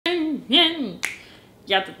Hi!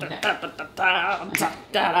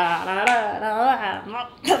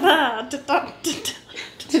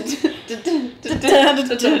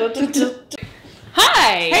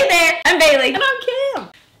 Hey there! I'm Bailey. And I'm Kim.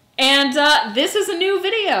 And this is a new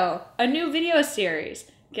video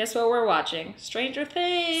series. Guess what we're watching? Stranger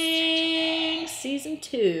Things Season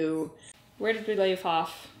 2. Where did we leave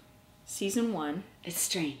off? Season 1. It's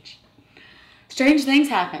strange. Strange things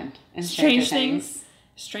happened in Stranger Things.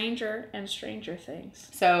 Stranger and Stranger Things.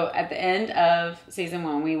 So at the end of Season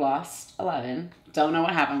 1, we lost 11. Don't know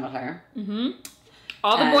what happened with her. Mm-hmm.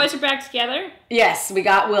 All the boys are back together. Yes, we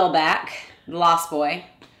got Will back. The lost boy.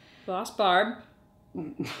 Lost Barb.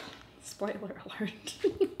 Spoiler alert.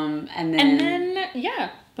 And then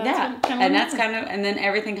then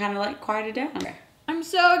everything kind of like quieted down. I'm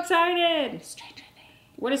so excited. Stranger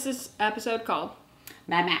Things. What is this episode called?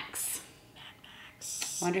 Mad Max. Mad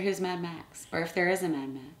Max. Wonder who's Mad Max, or if there is a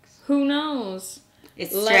Mad Max. Who knows?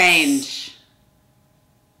 It's strange.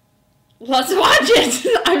 Let's watch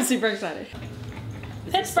it. I'm super excited.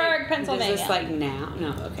 Pittsburgh, Pennsylvania. Is this like now?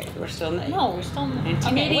 No, okay. We're still in the... No, we're still in the...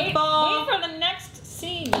 1984. Okay, wait for the next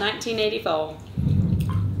scene. 1984.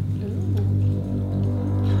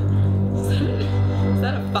 Is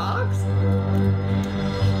that a fox?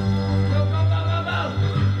 Go, go, go, go, go.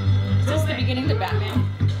 Is this the beginning to Batman?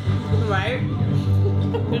 Right?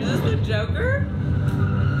 Is this the Joker?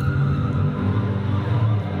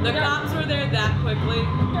 The cops were there that quickly.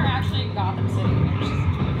 They're actually in Gotham City.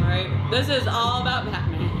 Right? This is all about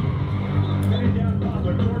Batman.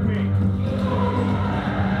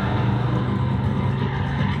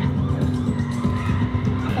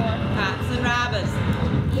 Cats and rabbits.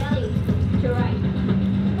 Yelly, to your right.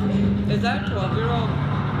 Is that a 12-year-old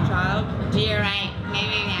child? To your right.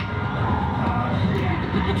 Maybe not.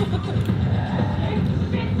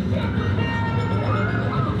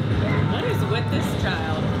 What is with this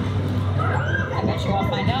child? I bet you I'll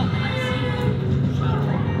find out in the next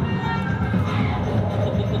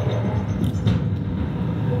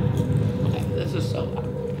Okay, this is so loud.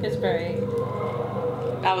 Pittsburgh.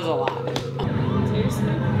 That was a lot.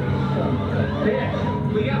 Seriously?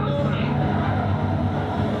 We got more.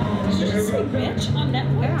 Did you just say bitch on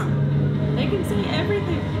Netflix? Yeah. They can see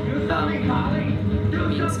everything.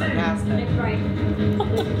 Being sarcastic. Next right.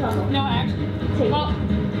 No, actually. Well,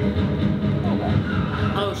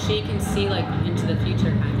 Oh, she can see like into the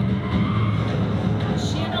future kind of. is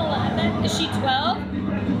she an 11? Is she 12?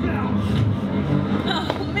 Oh,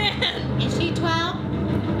 man. Is she 12?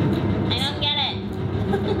 I don't get it.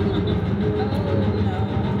 Oh,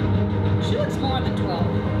 no. She looks more than 12.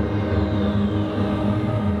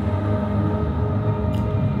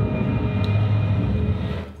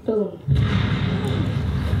 Boom.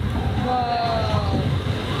 Whoa.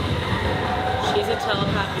 She's a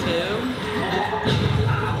telepath too.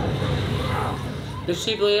 Does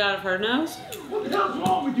she bleed out of her nose? What the hell's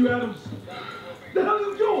wrong with you, Adams? What the hell are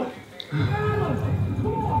you doing? Adams!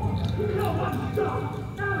 Come on! You know what?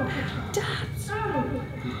 Stop! Adams!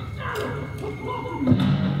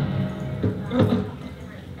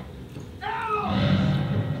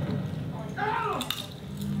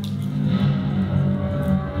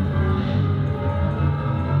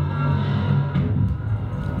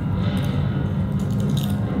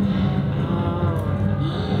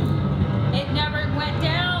 It never went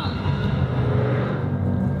down.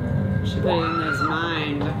 She put it in his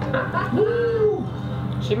mind.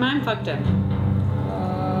 She mind fucked him.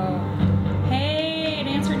 Hey, it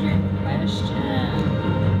answered your question.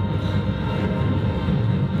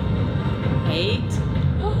 8.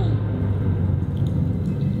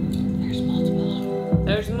 There's multiple.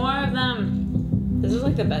 There's more of them. This is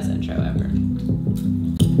like the best intro ever.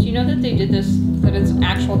 Do you know that they did this, that it's an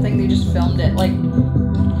actual thing? They just filmed it. Like,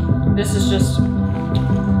 this is just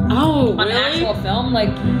Oh, on really? actual film. Like,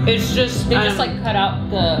 It's just they just like cut out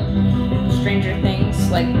the Stranger Things,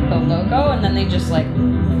 like the logo, and then they just like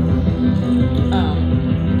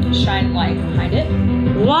shine light behind it,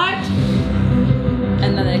 What?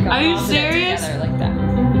 and then they go. Are you all serious? together like that.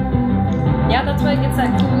 Yeah, that's why it gets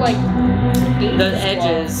that cool like The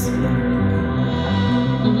edges.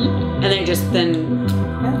 Mm-hmm. And they just then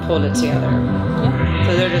pulled it together. Yeah.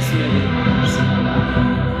 So they're just moving.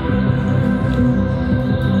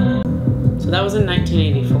 So that was in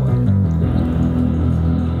 1984.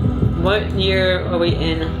 What year are we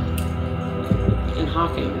in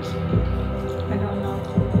Hawkins? I don't know.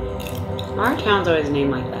 Our town's always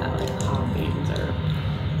named like that, like Hawkins or...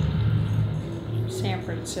 San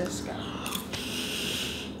Francisco.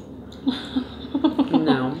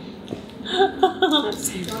 No. Son of a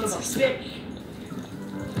bitch!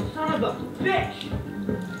 Son of a bitch!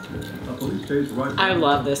 police stays right. I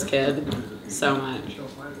love this kid so much.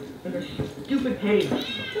 Stupid Penny.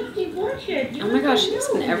 Dusty, watch it. Oh my gosh, she's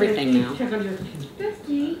in everything now. Check on your.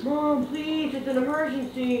 Dusty. Mom, please, it's an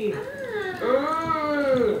emergency.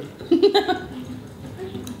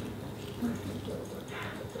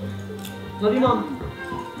 Love you, Mom.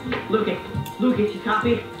 Lucas, you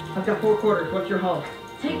copy? I've got 4 quarters. What's your haul?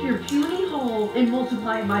 Take your puny haul and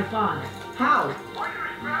multiply it by 5. How?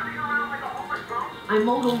 I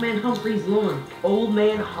mowed old man Humphrey's lawn. Old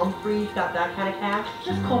man Humphrey's got that kind of cash?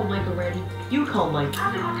 Just call Mike already. You call Mike.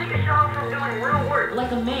 How's it gonna take a shower from doing real work?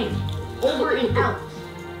 Like a man. Over and out.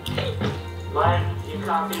 Mike, you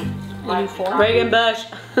copy? Reagan Bush.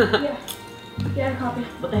 Yeah, copy.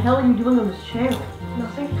 What the hell are you doing on this channel?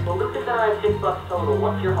 Nothing. Well, look at that $6 total.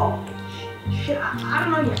 What's your haul? Shit, I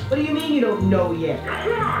don't know yet. What do you mean you don't know yet?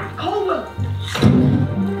 Come on! Call Will.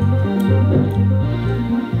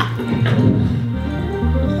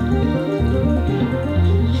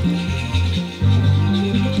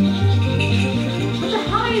 What the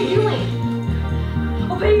hell are you doing?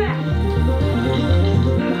 I'll pay you back.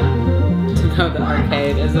 To go to the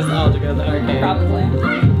arcade. Is this all to go to the arcade? Probably.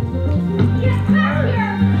 Get back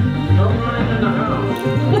here! No one in the house.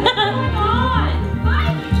 What's going on?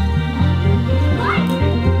 Mike?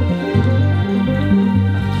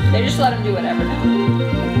 They just let him do whatever now.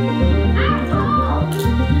 Asshole!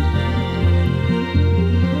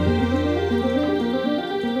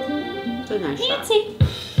 It's a nice shot. Nancy.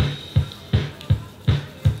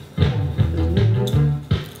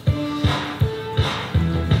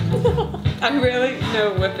 I really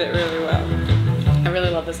know Whip It really well. I really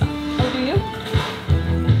love this song. Oh, do you?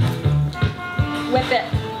 Whip it.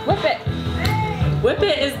 Whip it. Whip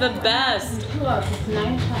It is the best. Look, it's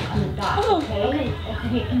 9 o'clock on the dot, Oh, okay?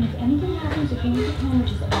 Okay, and if anything happens, if you need to home,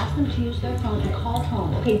 just ask them to use their phone and call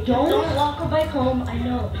home. Okay, don't walk her back home, I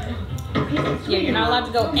know. Okay, Yeah, you're not allowed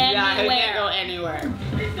to go Yeah, he can't go anywhere. anywhere.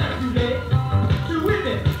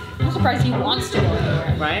 I'm surprised he wants to go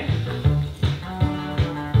anywhere. Right?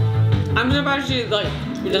 I'm surprised he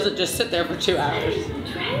doesn't just sit there for 2 hours.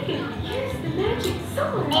 Dragon, here's the magic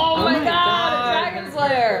sword. Oh, my my god, God. a Dragon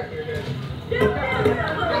Slayer.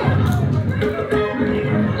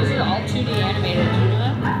 This is all 2D animated, do you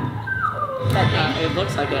know that? That game. It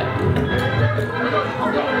looks like it.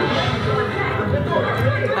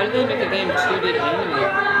 How did they make a game 2D animated? I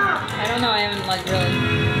don't know, I haven't like really.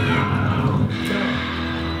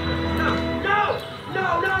 No,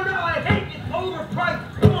 I hate this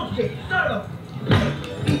overpriced bullshit. Son of a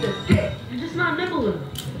piece of shit. You're just not nimble enough.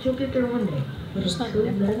 But you'll get there one day. But Just not until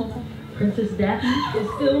nimble then, enough. Princess Daphne is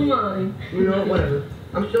still mine. You know, whatever.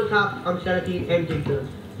 I'm still top, I'm 17 and big good.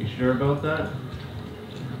 You sure about that?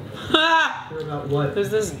 Ha! Sure about what? Who's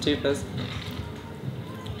this doofus?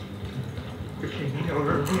 I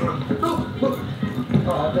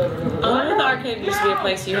wonder if the arcade used to be a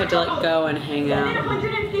place you had to like go and hang out.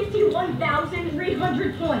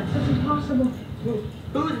 151,300 points. That's impossible.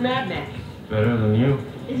 Who's Mad Max? Better than you.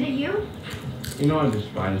 Is it you? You know I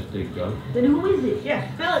despise Dig Dug. Then who is it?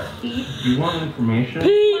 Yeah, spell it, Steve. You want information?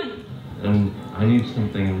 Pete! And I need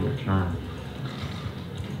something in return.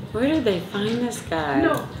 Where did they find this guy?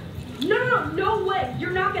 No way. You're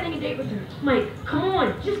not getting a date with her. Mike, come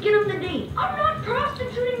on, just get him the date. I'm not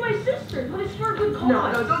prostituting my sister, but it's for a good cause.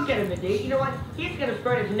 No, don't get him the date. You know what? He's gonna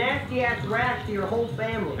spread his nasty ass rash to your whole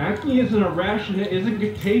family. Acne isn't a rash and it isn't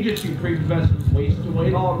contagious, you prepubescent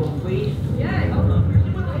wasteoid. Oh, no, please. Yeah,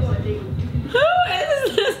 Who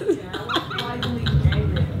is this?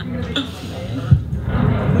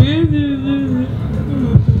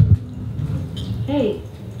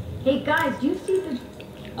 Hey guys, do you see the...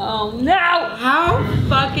 Oh no! How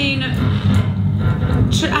fucking...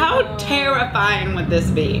 How terrifying would this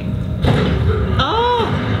be? Oh!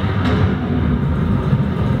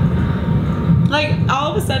 Like,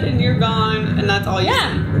 all of a sudden you're gone and that's all you see.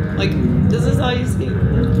 Like, this is all you see.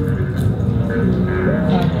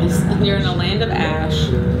 You're in a land of ash.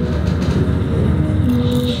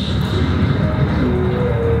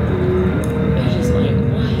 You're just like,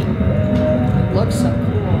 what? Looks so cool.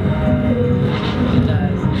 It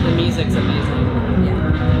does. The music's amazing.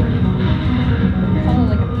 Yeah. Probably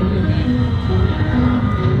like a video game.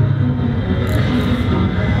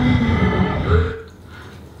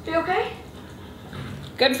 You okay?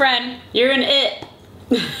 Good friend. You're an it.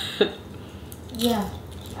 Yeah,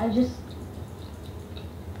 I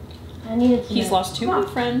needed to He's know. lost too many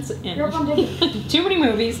friends in You're up on ticket. too many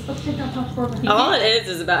movies. Let's take that top 4 behind. All it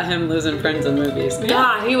is about him losing friends in movies.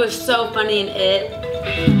 God, he was so funny in It.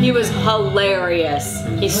 He was hilarious.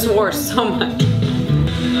 He swore so much.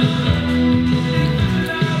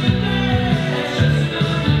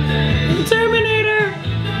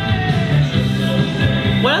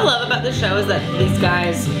 is that these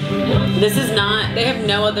guys, this is not, they have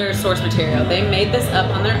no other source material. They made this up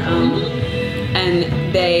on their own,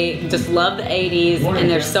 and they just love the 80s, and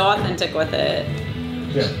they're so authentic with it.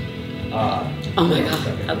 Oh my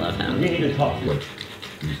god, I love him. We need to talk.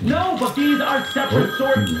 No, but these are separate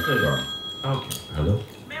sources. Okay. Hello?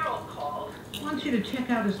 Merrill called. Wants you to check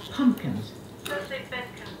out his pumpkins. Says they've been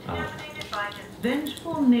contaminated by his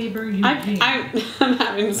vengeful neighbor Eugene. I'm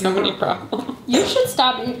having so many problems. You should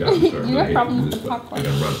stop. You have problems with popcorn.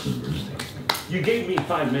 You gave me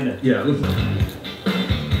 5 minutes. Yeah, listen.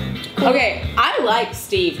 Okay, I like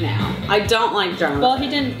Steve now. I don't like Jonathan. Well, he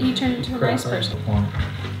didn't. He turned into a nice person.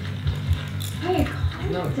 Hey,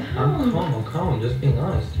 No, calm I'm down. calm, just being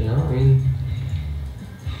honest, you know? I mean,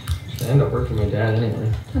 I end up working with my dad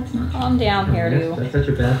anyway. That's not. Calm down, hairdo. That's such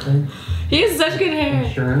a bad thing. He has such good hair.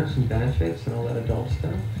 Insurance and benefits and all that adult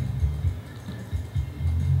stuff.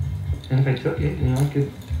 And if I took it, you know, I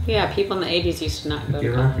could Yeah, people in the 80s used to not go get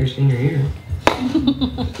to around for your college. senior year.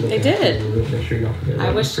 They did. Make sure you don't forget I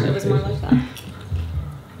about wish the it was more like that.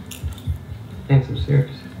 And some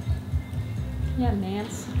serious. Yeah,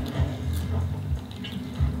 Nance.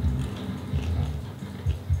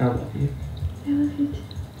 I love you. I love you too.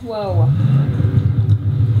 Whoa.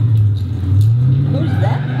 Who's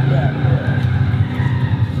that?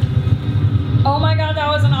 Oh my god, that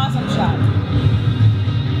was an awesome shot.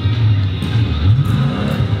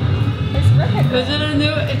 It's Rick. Is it a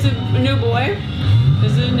new, it's a new boy?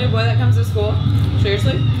 Is it a new boy that comes to school?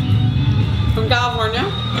 Seriously? From California?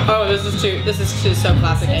 Oh, this is too so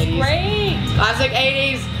classic This is 80s. great. Classic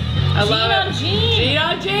 80s. I love it. Gene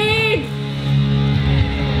on Gene.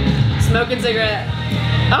 Smoking cigarette.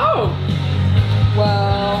 Oh!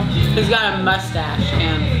 Whoa. He's got a mustache,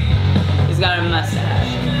 and he's got a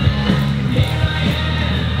mustache.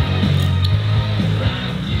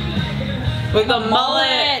 With the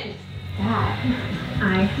mullet. That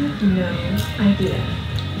I have no idea.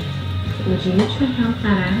 Would you check out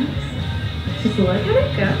that ass? Just look at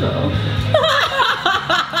it go.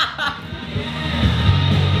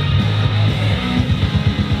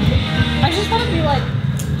 I just want to be like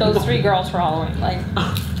those 3 girls for Halloween. Like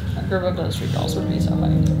a group of those 3 girls would be so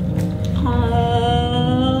funny.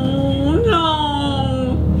 Oh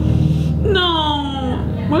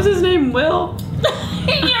no. What's his name? Will?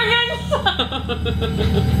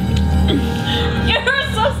 You're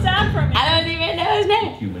so sad for me. I don't even know his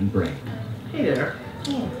name. Human brain. Hey there.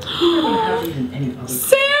 You're gonna have these in any public.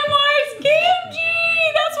 Samwise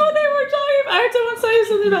Gamgee! That's what they were talking about. I heard someone say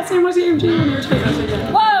something about Samwise Gamgee when they were talking about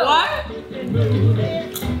something. Whoa! What?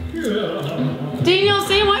 Daniel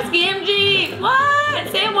Samwise Gamgee! What?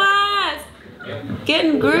 Samwise!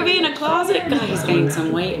 Getting groovy in a closet? God, he's gaining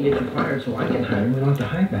some weight. Get fired so I can hire him. We don't have to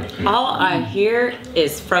hide back here. All I hear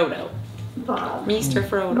is Frodo. Bob. Mr.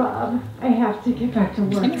 Frodo. Bob, I have to get back to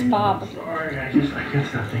work. It's Bob. Sorry, I can't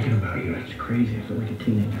stop thinking about you. It's crazy. I feel like a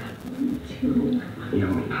teenager. Too. You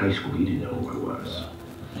know, in high school, you didn't know who I was.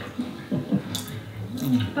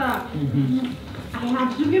 Bob, I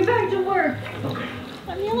have to get back to work.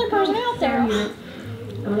 I'm the only person out there.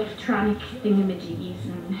 Electronic thingamajiggies,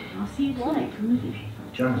 and I'll see you tonight for movie.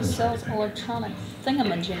 Jonathan. Sells electronic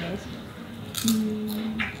thingamajiggies.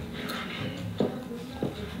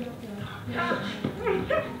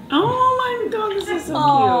 Oh my god, this is so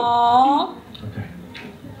Aww. Okay.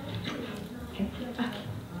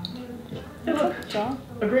 Hey, look. John.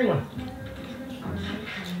 A green one.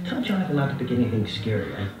 Tell Jonathan not to pick anything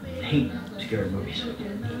scary. I hate scary movies.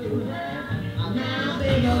 cute.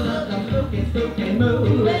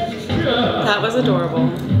 That was adorable.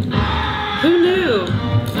 Who knew?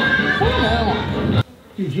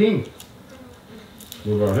 Eugene,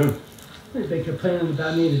 What about him? they think you're complaining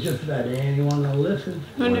about me to just about anyone that'll listen.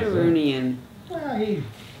 Who knew Rooney Well, he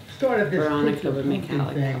started this Veronica would make thing, out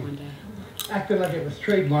like that one day? acting like it was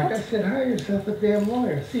trademarked. I said, hire yourself a damn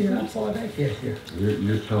lawyer. See how far that gets you.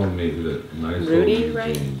 You're telling me that nice Rudy, old right?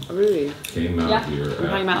 Eugene Rudy. came out Yeah. here I'm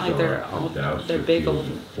talking about like their after old, doused their her big field old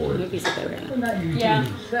of poison. movies that they were Well, in. not Eugene Yeah.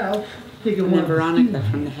 himself. Thinking And then one of the Veronica students.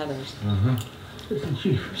 from the Heathers. Uh-huh. Listen,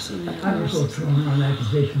 Chief, Seen the I don't go Heathers. throwing around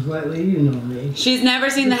accusations lightly. You know me. She's never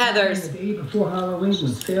seen the Heathers. The day before Halloween,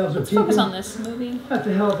 when sales are Let's focus on peaking. this movie. That's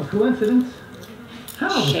a hell of a coincidence.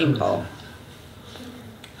 Hell of a Shameful.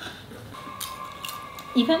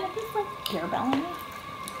 Even if it's like Garabelle in it.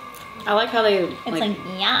 I like how they It's like,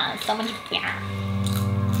 yeah, so much, yeah.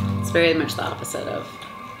 it's very much the opposite of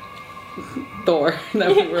Thor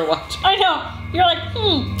that we were watching. I know. You're like,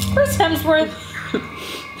 Chris Hemsworth,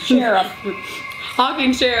 Sheriff,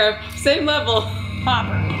 Hawking Sheriff, same level.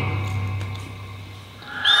 Hopper.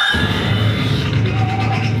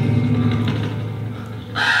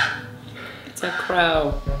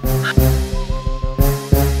 pro.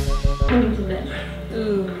 Going to this.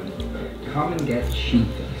 Ooh. Come and get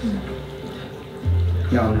Cheetos.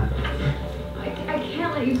 No, not. I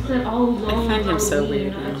can't let you sit all alone. I find him so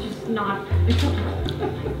Halloween. weird. It's just not. It's not.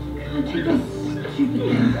 God, take those stupid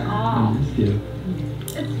things off. You.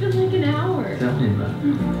 It's been like an hour. Tell me about it.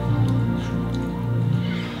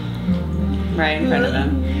 Right in front of him.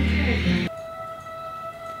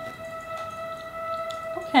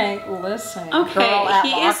 Okay, listen. Okay, girl at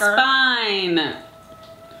he is locker. fine.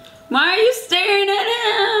 Why are you staring at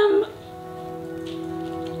him?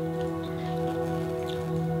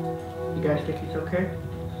 You guys think he's okay?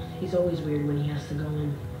 He's always weird when he has to go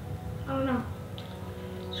in. I don't know.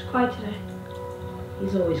 It's quiet today.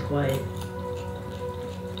 He's always quiet.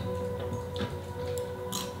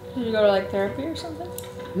 Did you go to like therapy or something?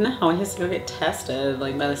 No, he has to go get tested,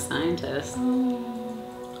 like by the scientist.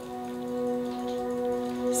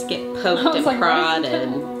 Just get poked and prodded.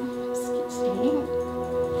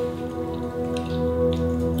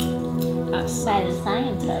 That's By the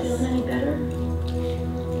scientist. Feeling any better?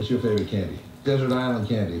 What's your favorite candy? Desert Island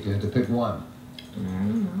candy, if you had to pick one. I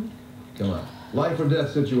don't know. Come on. Life or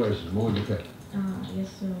death situation, what would you pick? I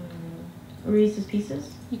guess Reese's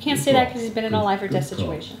Pieces. You can't say that because he's been in a life or death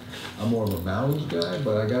situation. I'm more of a mounds guy,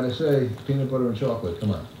 but I gotta say, peanut butter and chocolate,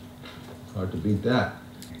 come on. Hard to beat that.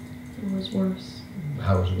 It was worse.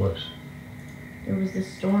 How was it worse? There was this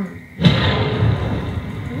storm.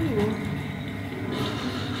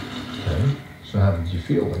 Okay. So how did you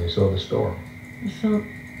feel when you saw the storm? I felt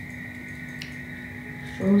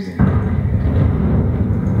frozen.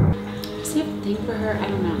 Does he have a thing for her? I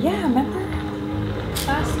don't know. Yeah, remember?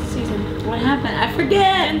 Last season. What happened? I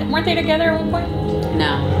forget. Weren't they together at one point?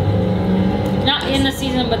 No. Not in the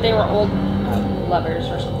season, but they were old lovers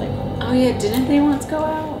or something. Oh yeah, didn't they once go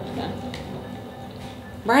out? Yeah.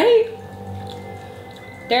 Right?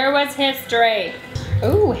 There was history.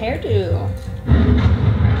 Ooh, hairdo.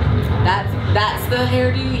 That's the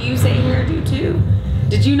hairdo you say hairdo too?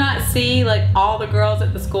 Did you not see like all the girls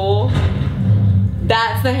at the school?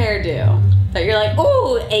 That's the hairdo. That you're like,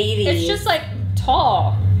 ooh, 80s. It's just like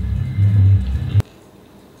tall.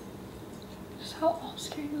 This is how all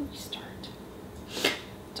scary movies start.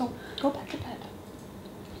 Don't go back to bed.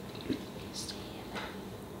 Stay in there.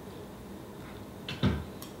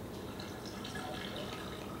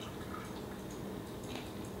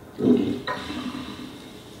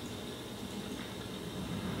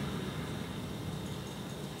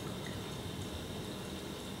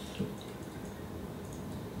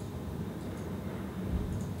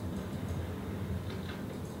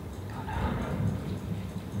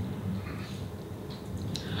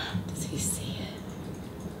 Does he see it?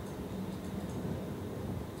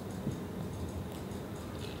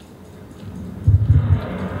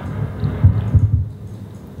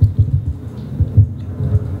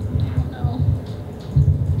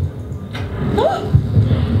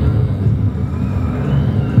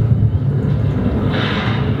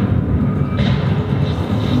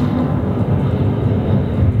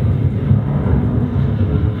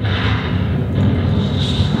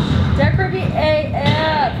 Deckerby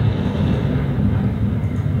AF.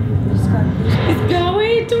 He's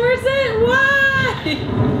going towards it? Why?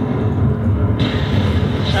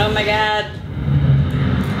 Oh my god.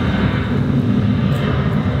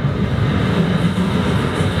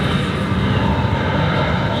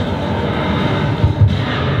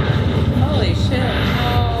 Holy shit.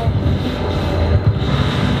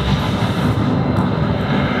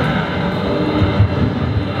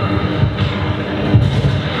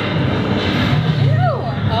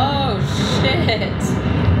 Oh shit.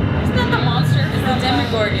 Isn't that the monster? It's the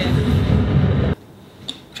Demogorgon.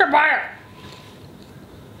 Tripwire.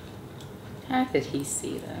 How did he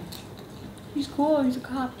see that? He's cool. He's a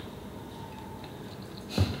cop.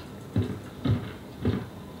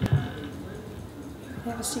 They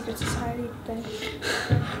have a secret society thing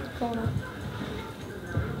going on.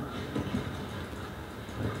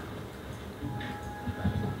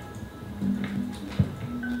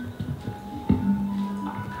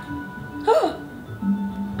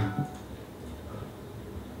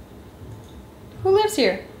 Who lives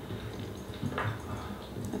here?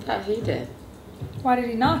 I thought he did. Why did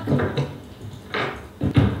he knock? If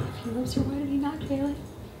he lives here, why did he knock, Kaylee?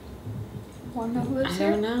 Wanna know who lives here?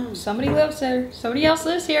 I don't know. Somebody lives there. Somebody else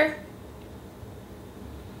lives here.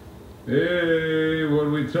 Hey,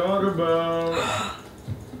 what we talk about?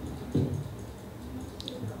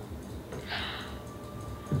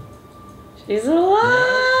 She's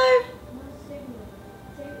alive!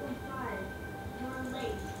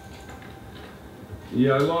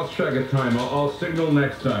 Yeah, I lost track of time. I'll signal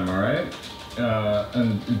next time, all right?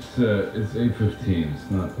 And it's 8:15. It's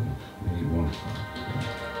not 8:15.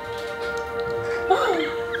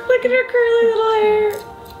 Look at her curly little hair.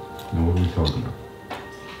 Now what are we talking about?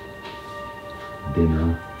 Dinner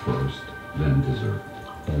first, then dessert.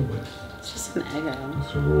 Always. It's just an Eggo.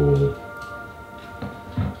 It's a rule.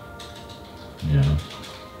 Yeah.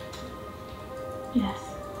 Yes.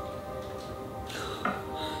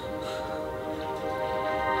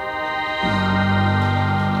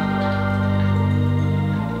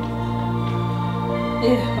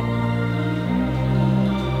 Ew.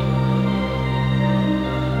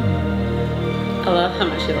 I love how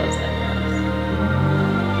much she loves that girl.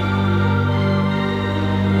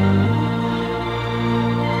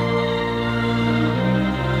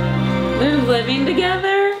 They're living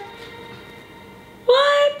together?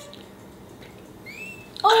 What?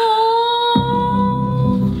 Oh,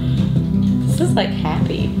 this is like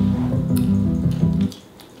happy.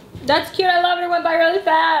 That's cute. I love it. It went by really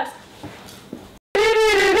fast.